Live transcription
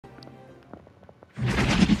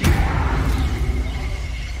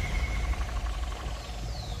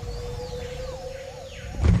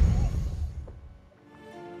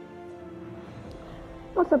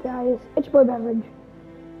What's up, guys? It's your boy Beverage.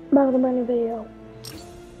 Back with a brand new video.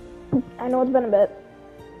 I know it's been a bit,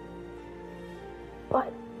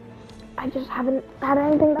 but I just haven't had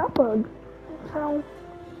anything to upload. So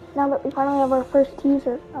now that we finally have our first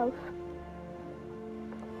teaser of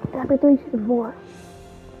Chapter 3, Season 4,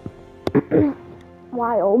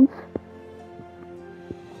 Wilds,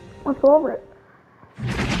 let's go over it.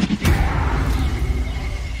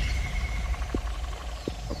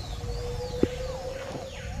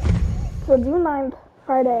 So June 9th,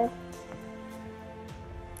 Friday,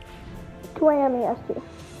 2 a.m. EST.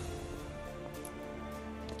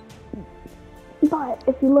 But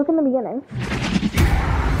if you look in the beginning,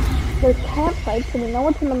 there's campsites, so we know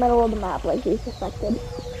it's in the middle of the map like we suspected.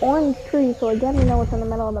 Orange tree, so again we know it's in the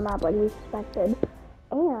middle of the map like we suspected.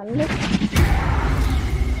 And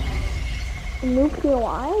nuclear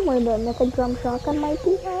line, where the mythic drum shotgun might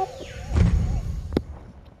be at.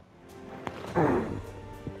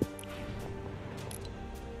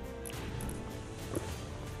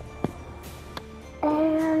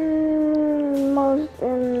 And most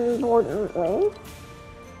importantly,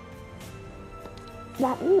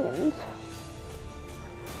 that means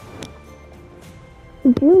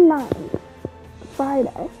June 9th,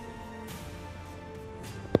 Friday,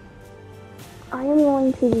 I am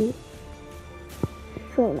going to be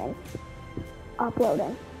streaming,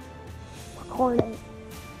 uploading, recording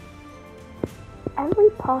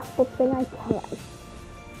every possible thing I can,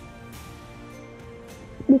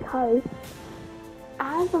 because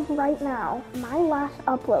as of right now, my last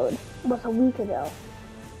upload was a week ago.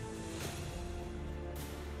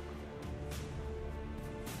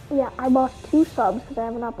 Yeah, I lost 2 subs because I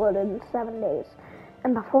haven't uploaded in 7 days.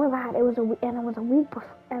 And before that, it was a week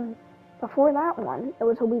before, and before that one, it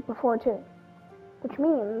was a week before too. Which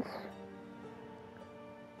means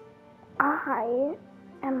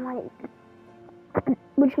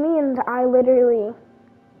I literally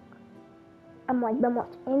am like the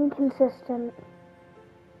most inconsistent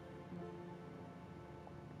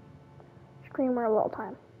streamer of all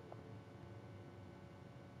time.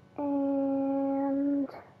 And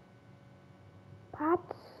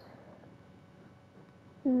that's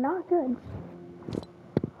not good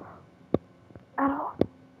at all.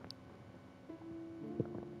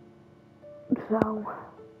 So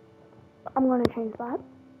I'm going to change that.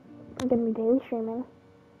 I'm going to be daily streaming.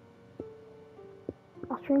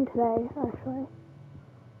 I'll stream today, actually.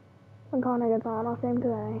 When Connor gets on, I'll stream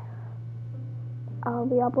today. I'll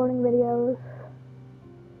be uploading videos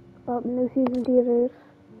about new season teasers,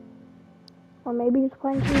 or maybe just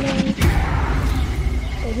playing some games.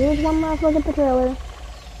 So here's one last look at the trailer.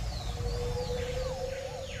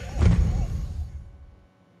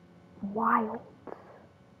 Wild.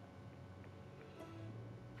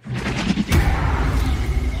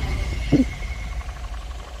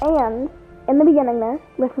 And in the beginning there,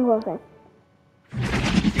 listen closely.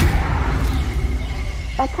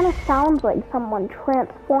 That kind of sounds like someone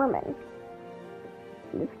transforming.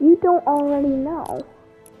 If you don't already know,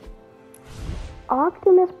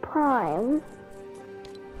 Optimus Prime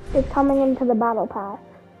is coming into the Battle Pass.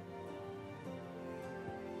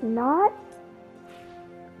 Not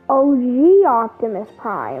OG Optimus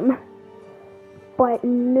Prime, but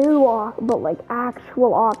like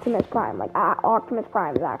actual Optimus Prime. Like Optimus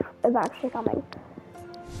Prime is actually coming.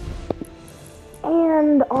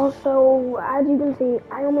 And also, as you can see,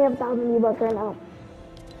 I only have 1,000 V-Bucks right now.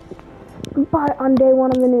 But on day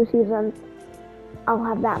 1 of the new season, I'll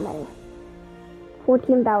have that many.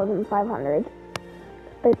 14,500.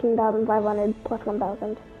 13,500 plus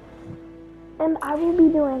 1,000. And I will be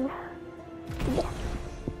doing this.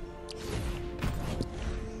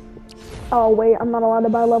 Oh wait, I'm not allowed to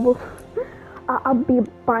buy levels. I'll be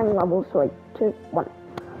buying levels to like tier 1.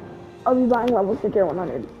 I'll be buying levels to tier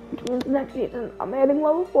 100. Which means next season I'm adding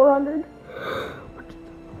level 400.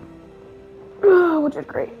 Which is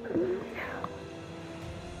great.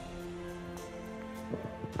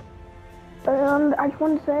 And I just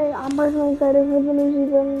want to say, I'm personally excited for the new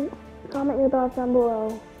season. Comment your thoughts down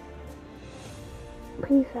below.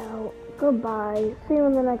 Peace out. Goodbye. See you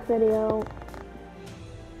in the next video.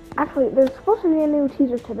 Actually, there's supposed to be a new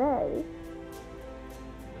teaser today.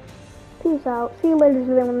 Peace out. See you later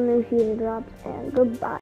today when the new season drops. And goodbye.